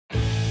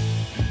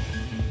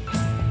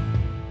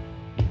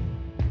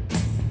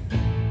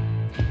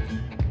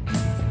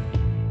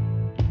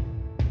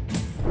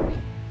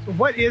But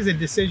what is a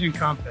decision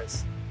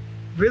compass?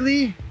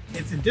 Really,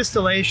 it's a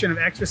distillation of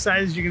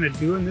exercises you're going to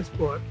do in this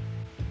book.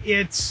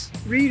 It's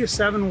 3 to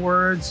 7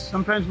 words,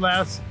 sometimes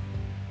less,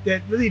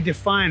 that really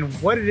define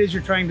what it is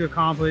you're trying to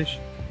accomplish,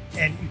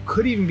 and it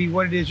could even be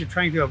what it is you're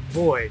trying to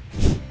avoid.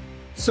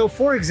 So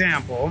for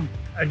example,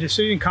 a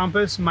decision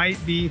compass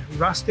might be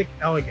rustic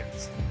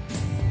elegance,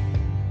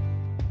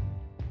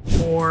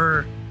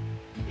 or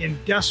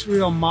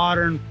industrial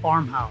modern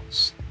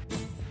farmhouse.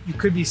 You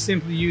could be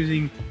simply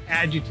using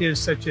adjectives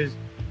such as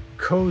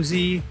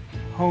cozy,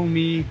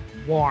 homey,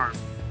 warm.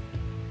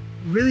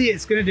 Really,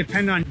 it's going to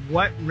depend on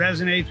what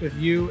resonates with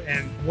you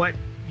and what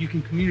you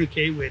can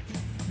communicate with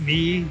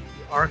me, the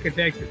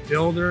architect, the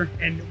builder.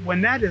 And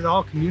when that is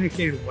all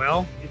communicated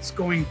well, it's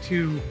going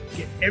to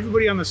get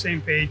everybody on the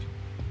same page.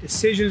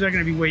 Decisions are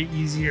going to be way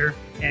easier,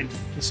 and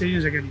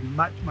decisions are going to be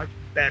much, much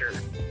better.